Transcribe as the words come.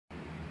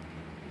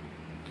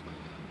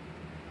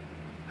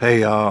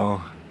Hey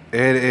y'all,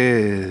 it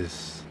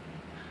is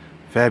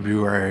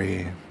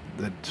February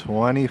the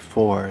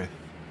 24th,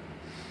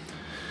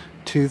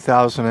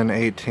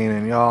 2018,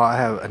 and y'all, I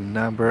have a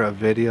number of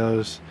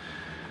videos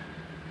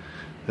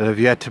that have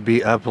yet to be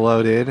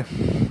uploaded.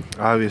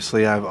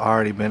 Obviously, I've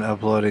already been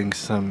uploading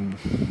some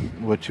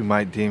what you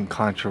might deem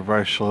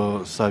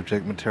controversial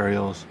subject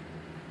materials.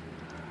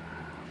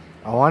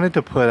 I wanted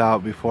to put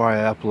out, before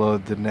I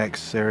upload the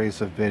next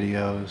series of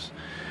videos,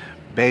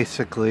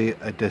 basically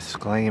a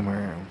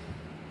disclaimer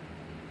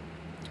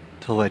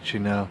to let you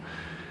know,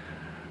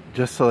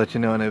 just to let you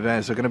know in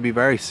advance, they're going to be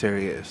very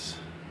serious,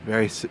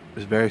 very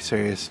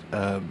serious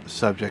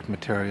subject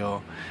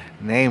material,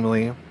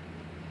 namely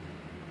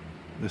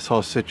this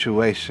whole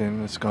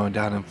situation that's going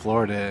down in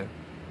Florida.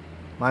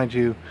 Mind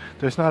you,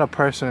 there's not a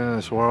person in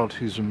this world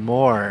who's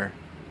more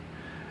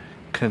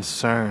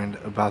concerned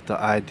about the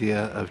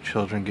idea of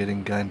children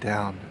getting gunned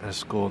down at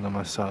school than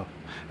myself.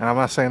 And I'm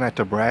not saying that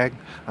to brag.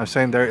 I'm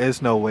saying there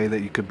is no way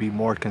that you could be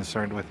more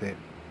concerned with it.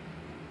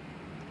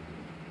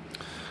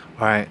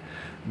 Alright,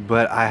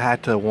 but I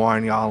had to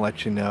warn y'all and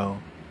let you know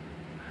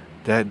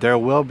that there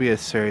will be a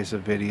series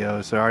of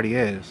videos. There already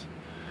is.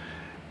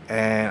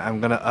 And I'm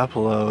going to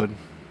upload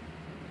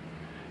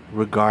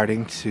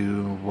regarding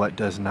to what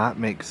does not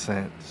make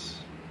sense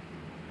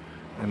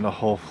in the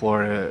whole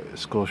Florida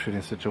school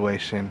shooting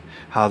situation,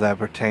 how that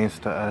pertains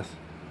to us,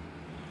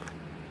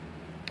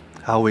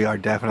 how we are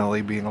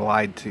definitely being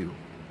lied to.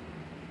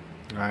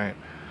 Alright,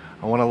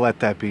 I want to let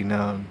that be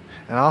known.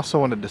 And I also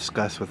want to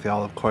discuss with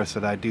y'all, of course,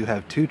 that I do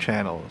have two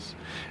channels.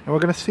 And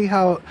we're going to see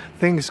how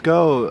things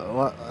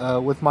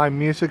go with my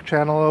music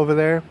channel over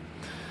there,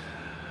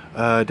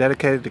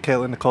 dedicated to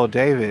Caitlin Nicole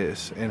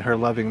Davis in her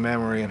loving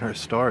memory and her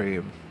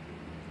story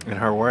and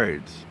her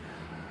words.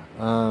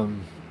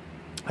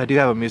 I do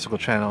have a musical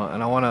channel,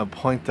 and I want to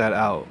point that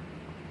out.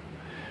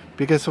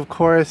 Because, of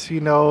course,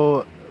 you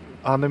know,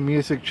 on the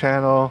music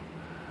channel,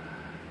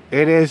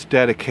 it is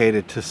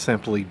dedicated to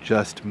simply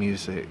just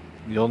music.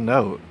 You'll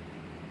note.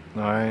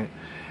 Alright?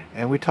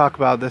 And we talk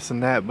about this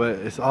and that, but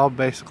it's all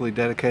basically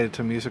dedicated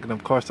to music. And,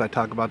 of course, I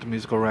talk about the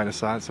musical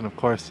renaissance. And, of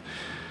course,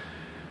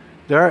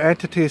 there are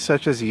entities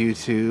such as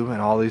YouTube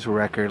and all these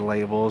record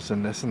labels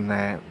and this and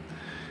that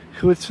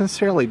who would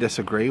sincerely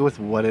disagree with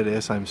what it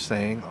is I'm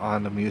saying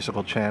on the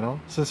musical channel.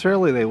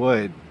 Sincerely, they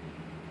would.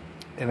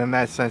 And in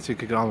that sense, you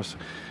could almost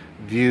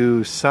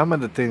view some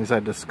of the things I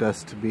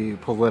discuss to be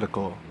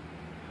political.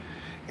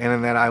 And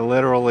in that, I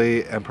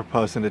literally am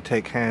proposing to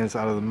take hands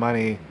out of the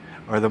money,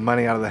 or the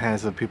money out of the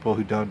hands of people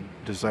who don't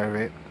deserve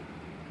it.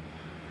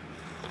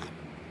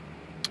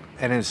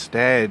 And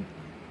instead,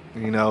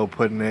 you know,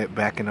 putting it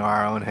back into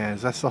our own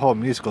hands. That's the whole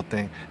musical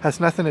thing. It has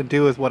nothing to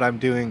do with what I'm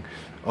doing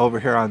over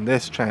here on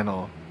this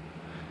channel.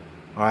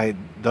 Alright,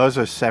 those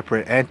are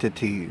separate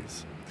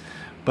entities.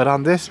 But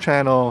on this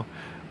channel,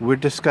 we're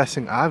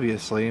discussing,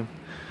 obviously,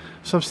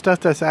 some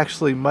stuff that's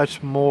actually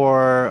much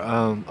more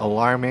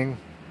alarming.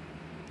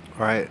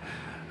 Right?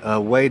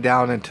 Way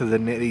down into the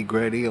nitty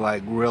gritty,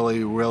 like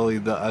really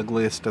the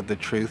ugliest of the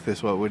truth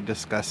is what we're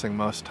discussing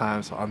most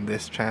times on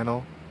this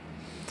channel.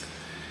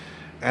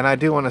 And I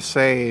do want to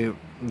say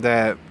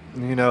that,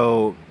 you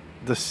know,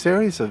 the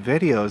series of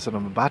videos that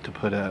I'm about to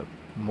put up,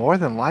 more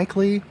than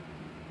likely,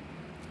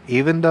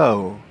 even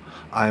though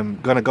I'm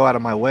going to go out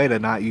of my way to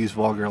not use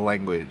vulgar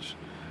language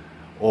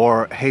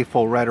or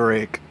hateful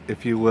rhetoric,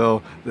 if you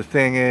will, the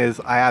thing is,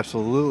 I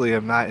absolutely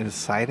am not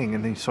inciting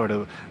any sort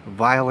of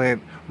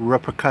violent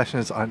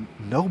repercussions on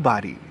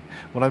nobody.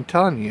 What I'm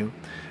telling you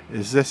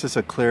is this is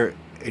a clear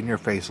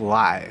in-your-face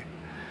lie.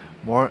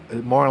 More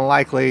than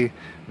likely,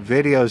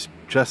 videos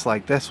just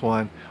like this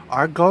one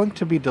are going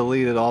to be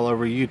deleted all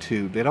over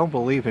YouTube. They don't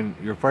believe in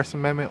your First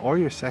Amendment or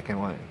your Second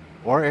one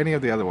or any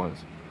of the other ones.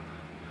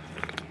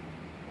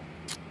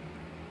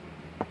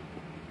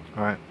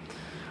 Alright.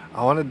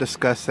 I want to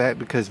discuss that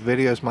because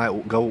videos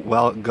might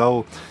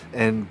go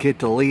and get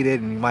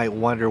deleted, and you might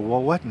wonder,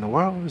 well, what in the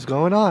world is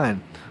going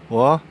on?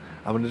 Well,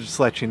 I'm going to just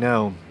let you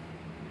know.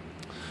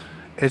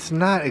 It's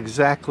not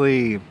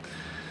exactly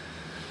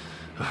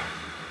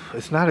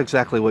what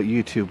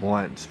YouTube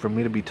wants for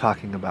me to be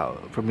talking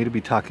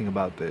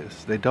about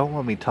this. They don't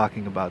want me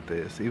talking about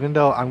this. Even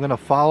though I'm going to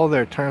follow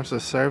their terms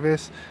of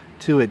service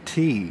to a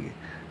T,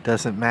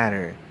 doesn't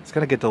matter. It's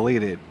going to get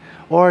deleted.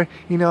 Or,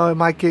 you know, it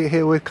might get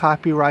hit with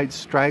copyright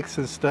strikes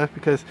and stuff,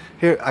 because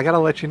here, I gotta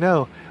let you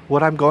know,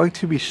 what I'm going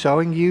to be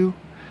showing you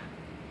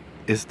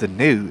is the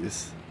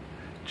news.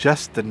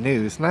 Just the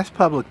news. And that's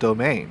public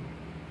domain.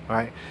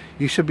 Alright?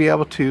 You should be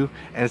able to,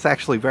 and it's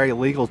actually very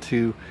legal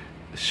to,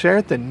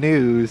 share the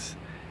news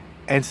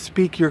and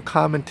speak your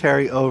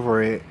commentary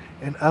over it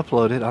and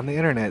upload it on the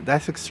internet.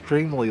 That's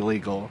extremely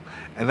legal.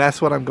 And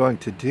that's what I'm going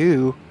to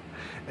do.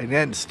 And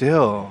yet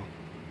still,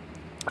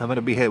 I'm going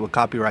to be hit with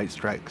copyright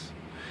strikes.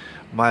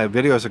 My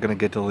videos are going to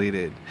get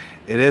deleted.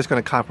 It is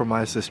going to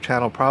compromise this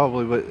channel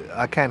probably, but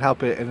I can't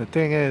help it. And the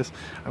thing is,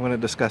 I'm going to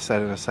discuss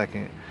that in a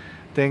second.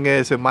 Thing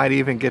is, it might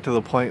even get to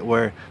the point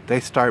where they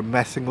start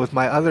messing with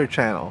my other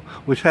channel,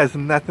 which has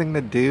nothing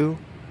to do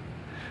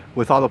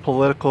with all the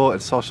political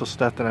and social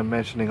stuff that I'm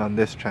mentioning on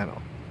this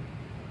channel.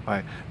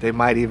 Right? They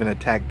might even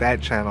attack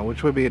that channel,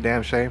 which would be a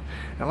damn shame.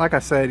 And like I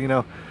said, you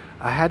know,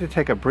 I had to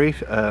take a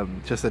brief,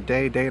 just a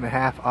day and a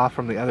half off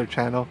from the other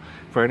channel.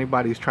 For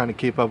anybody who's trying to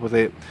keep up with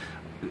it,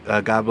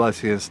 God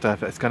bless you and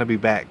stuff. It's going to be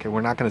back, and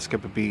we're not going to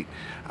skip a beat.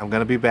 I'm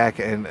going to be back,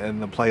 and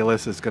the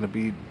playlist is going to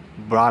be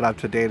brought up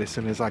to date as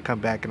soon as I come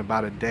back in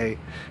about a day,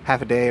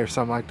 half a day or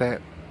something like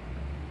that.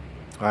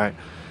 All right.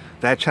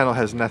 That channel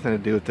has nothing to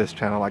do with this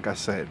channel, like I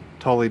said.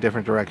 Totally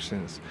different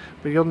directions.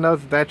 But you'll know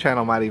that that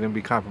channel might even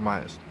be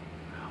compromised.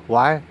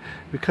 Why?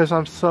 Because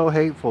I'm so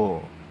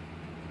hateful.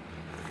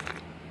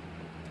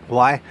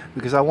 Why?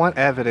 Because I want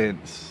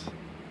evidence,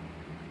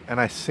 and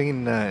I see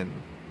none.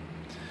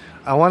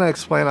 I want to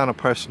explain on a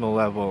personal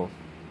level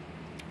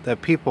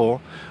that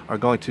people are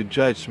going to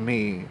judge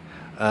me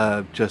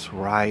just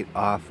right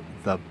off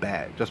the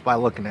bat, just by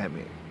looking at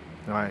me.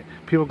 All right?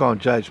 People are going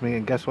to judge me,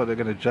 and guess what? They're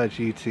going to judge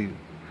you too.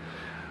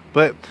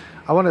 But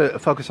I want to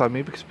focus on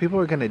me because people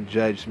are going to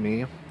judge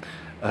me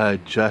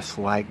just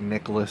like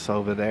Nicholas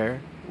over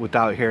there,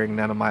 without hearing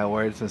none of my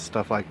words and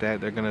stuff like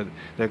that. They're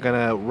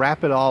gonna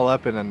wrap it all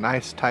up in a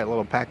nice tight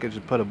little package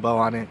and put a bow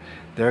on it.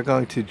 They're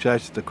going to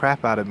judge the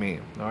crap out of me,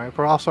 all right,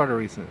 for all sort of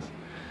reasons.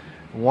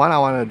 One I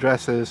want to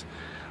address is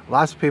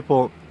lots of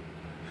people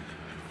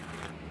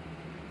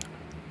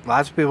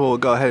will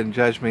go ahead and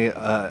judge me,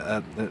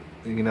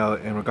 you know,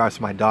 in regards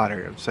to my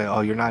daughter, and say,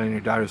 oh, you're not in your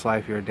daughter's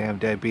life, you're a damn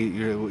deadbeat,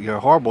 you're a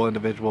horrible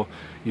individual,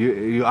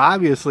 you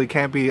obviously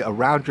can't be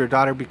around your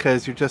daughter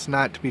because you're just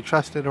not to be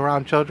trusted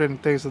around children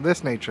and things of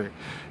this nature,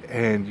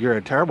 and you're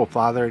a terrible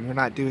father, and you're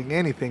not doing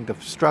anything to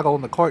struggle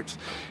in the courts,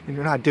 and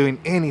you're not doing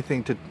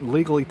anything to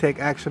legally take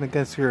action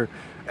against your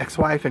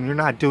ex-wife, and you're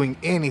not doing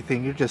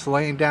anything, you're just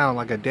laying down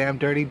like a damn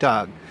dirty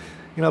dog.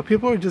 You know,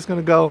 people are just going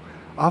to go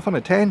off on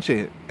a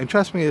tangent, and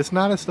trust me, it's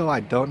not as though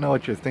I don't know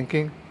what you're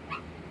thinking.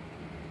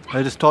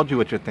 I just told you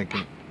what you're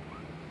thinking.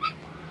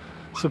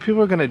 So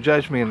people are going to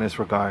judge me in this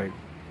regard,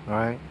 all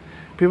right?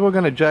 People are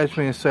going to judge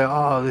me and say,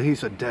 oh,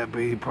 he's a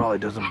deadbeat, he probably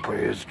doesn't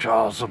pay his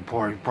child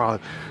support, he's probably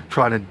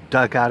trying to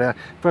duck out of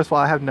it. First of all,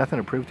 I have nothing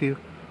to prove to you.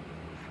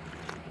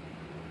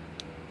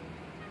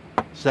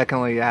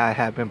 Secondly, yeah, I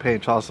have been paying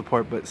child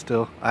support, but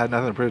still, I have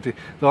nothing to prove to you.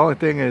 The only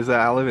thing is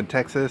that I live in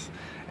Texas,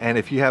 and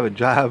if you have a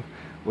job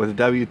with a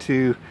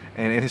W-2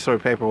 and any sort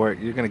of paperwork,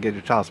 you're going to get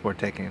your child support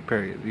taken,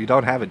 period. You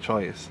don't have a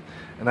choice.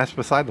 And that's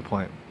beside the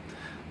point.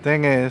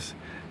 Thing is,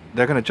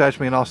 they're going to judge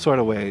me in all sort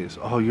of ways.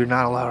 Oh, you're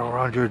not allowed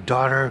around your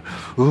daughter.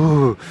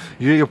 Ooh,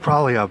 you're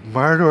probably a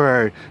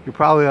murderer. You're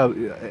probably a...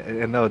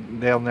 And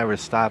they'll never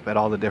stop at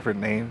all the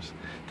different names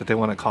that they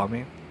want to call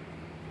me.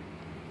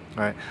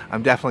 All right?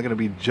 I'm definitely going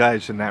to be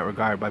judged in that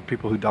regard by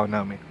people who don't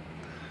know me.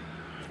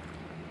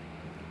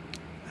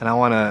 And I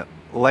want to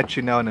let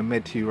you know and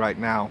admit to you right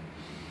now,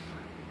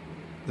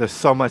 there's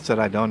so much that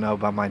I don't know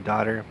about my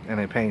daughter, and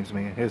it pains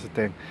me. Here's the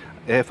thing.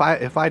 If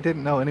I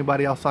didn't know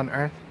anybody else on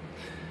earth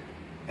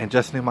and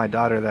just knew my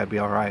daughter, that'd be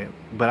alright.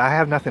 But I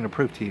have nothing to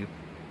prove to you.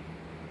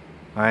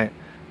 Alright?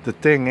 The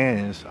thing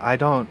is, I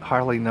don't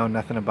hardly know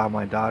nothing about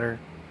my daughter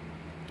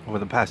over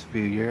the past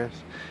few years.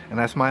 And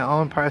that's my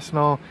own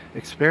personal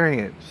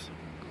experience.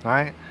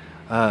 Alright?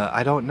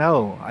 I don't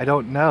know. I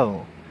don't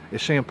know.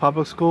 Is she in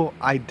public school?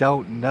 I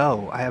don't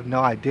know. I have no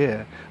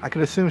idea. I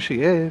could assume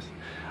she is.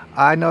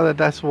 I know that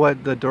that's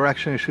what the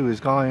direction she was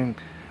going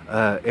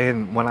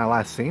in when I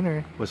last seen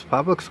her, was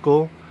public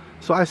school.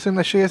 So I assume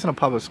that she is in a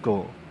public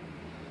school.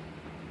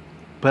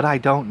 But I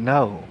don't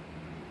know.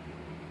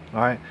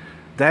 Alright?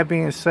 That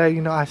being said,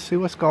 you know, I see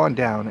what's going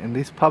down in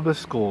these public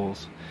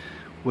schools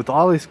with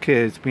all these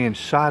kids being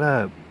shot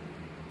up.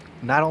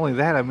 Not only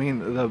that, I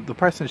mean, the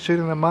person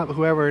shooting them up,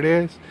 whoever it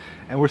is,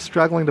 and we're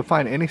struggling to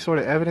find any sort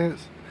of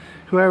evidence,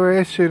 whoever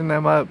is shooting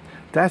them up,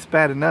 that's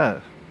bad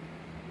enough.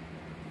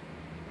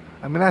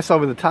 I mean, that's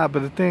over the top,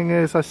 but the thing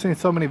is, I've seen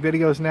so many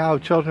videos now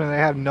of children that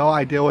have no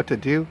idea what to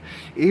do,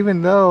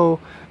 even though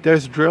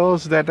there's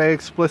drills that they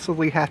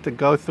explicitly have to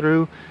go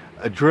through,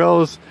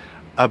 drills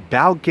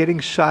about getting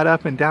shot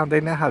up and down. They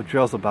now have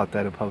drills about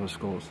that in public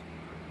schools.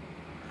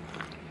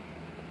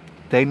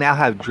 They now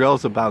have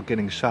drills about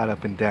getting shot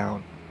up and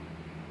down.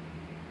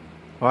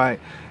 Alright,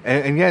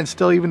 and yet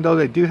still, even though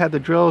they do have the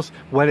drills,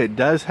 when it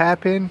does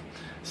happen,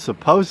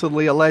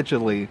 supposedly,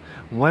 allegedly,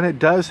 when it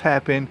does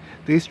happen,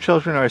 these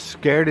children are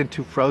scared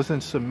into frozen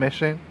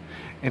submission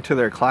into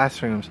their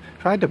classrooms.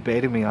 Try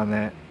debating me on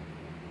that.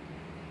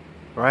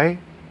 Right?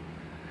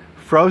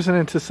 Frozen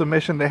into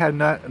submission, they have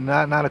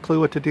not a clue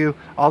what to do.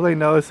 All they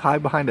know is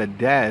hide behind a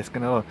desk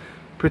and it'll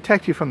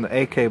protect you from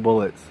the AK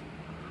bullets.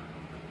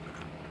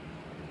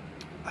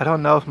 I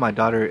don't know if my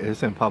daughter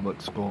is in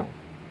public school.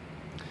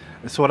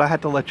 And so what I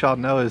had to let y'all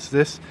know is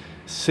this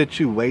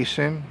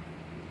situation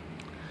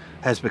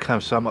has become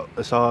so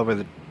over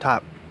the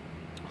top,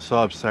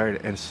 so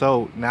absurd, and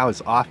so now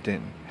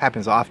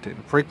happens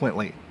often,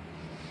 frequently,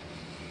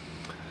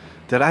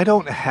 that I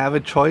don't have a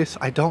choice.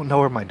 I don't know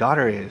where my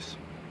daughter is.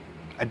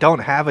 I don't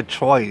have a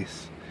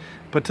choice.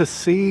 But to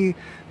see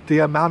the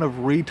amount of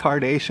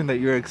retardation that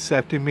you're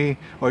accepting me,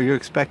 or you're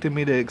expecting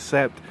me to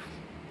accept,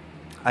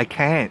 I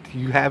can't.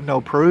 You have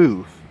no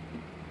proof.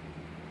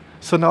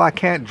 So no, I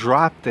can't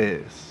drop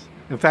this.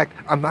 In fact,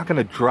 I'm not going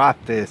to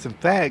drop this. In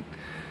fact,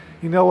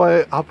 you know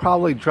what? I'll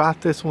probably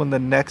drop this when the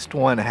next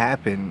one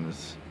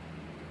happens.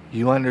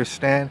 You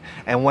understand?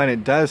 And when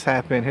it does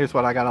happen, here's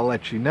what I got to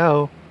let you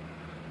know.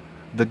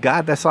 The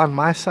God that's on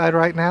my side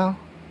right now,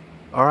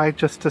 alright,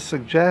 just to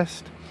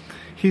suggest,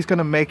 he's going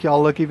to make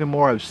y'all look even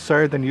more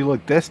absurd than you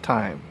look this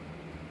time.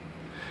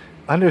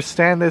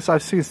 Understand this.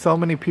 I've seen so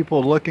many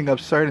people looking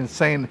absurd and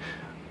saying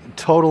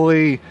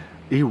totally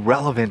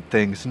irrelevant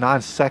things,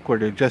 non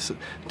sequitur, just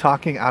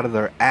talking out of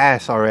their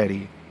ass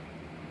already.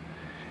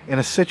 In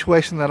a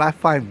situation that I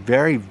find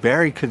very,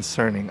 very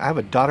concerning. I have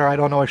a daughter, I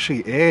don't know where she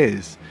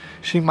is.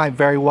 She might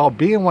very well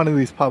be in one of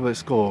these public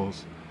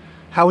schools.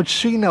 How would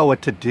she know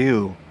what to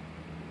do?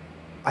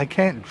 I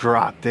can't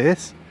drop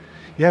this.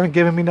 You haven't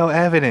given me no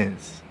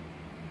evidence.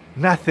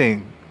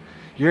 Nothing.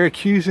 You're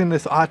accusing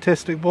this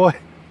autistic boy.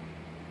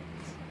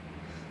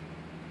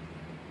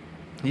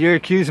 You're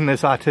accusing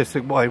this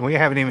autistic boy. We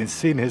haven't even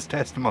seen his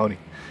testimony.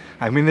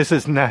 I mean, this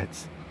is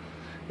nuts.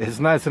 It's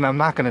nuts, and I'm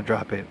not going to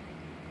drop it.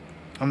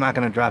 I'm not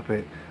going to drop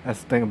it. That's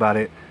the thing about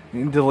it.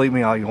 You can delete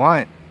me all you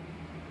want.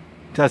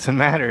 Doesn't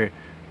matter.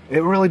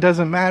 It really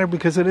doesn't matter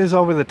because it is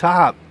over the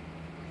top.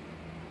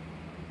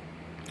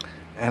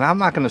 And I'm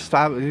not going to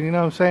stop. You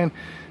know what I'm saying?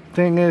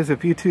 Thing is, if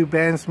YouTube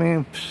bans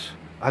me,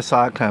 I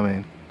saw it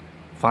coming.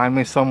 Find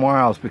me somewhere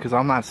else because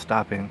I'm not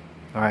stopping.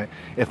 Alright?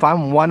 If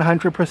I'm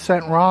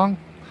 100% wrong,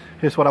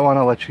 here's what I want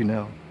to let you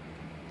know.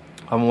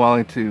 I'm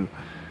willing to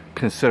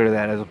consider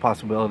that as a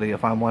possibility.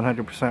 If I'm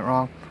 100%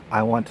 wrong,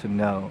 I want to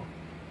know.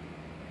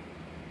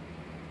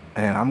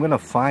 And I'm going to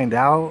find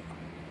out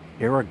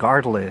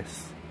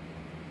irregardless.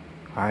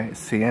 Alright,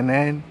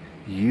 CNN,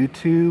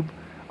 YouTube,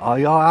 all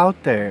y'all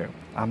out there.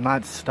 I'm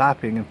not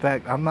stopping. In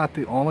fact, I'm not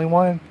the only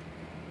one.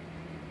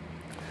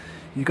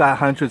 You got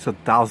hundreds of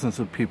thousands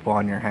of people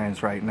on your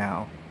hands right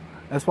now.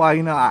 That's why,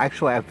 you know, I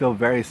feel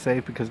very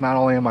safe because not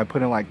only am I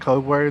putting like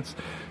code words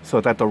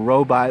so that the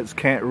robots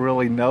can't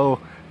really know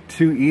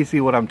too easy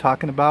what I'm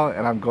talking about,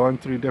 and I'm going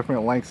through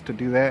different lengths to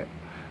do that.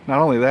 Not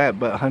only that,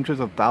 but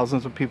hundreds of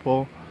thousands of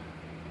people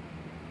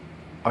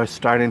are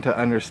starting to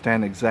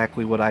understand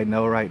exactly what I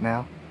know right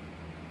now.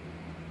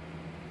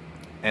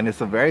 And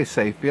it's a very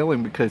safe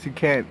feeling because you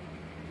can't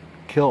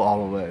kill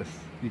all of us.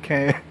 You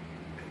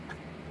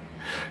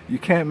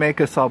can't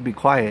make us all be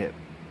quiet.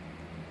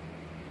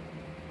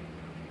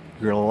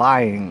 You're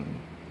lying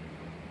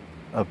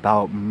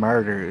about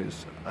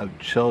murders of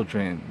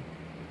children.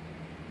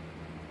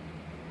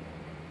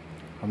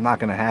 I'm not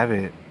gonna have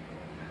it.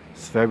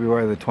 It's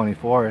February the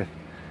 24th,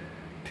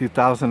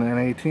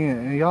 2018,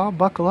 and y'all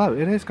buckle up.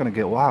 It is gonna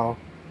get wild.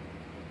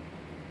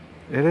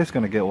 It is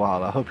gonna get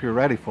wild. I hope you're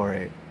ready for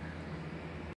it.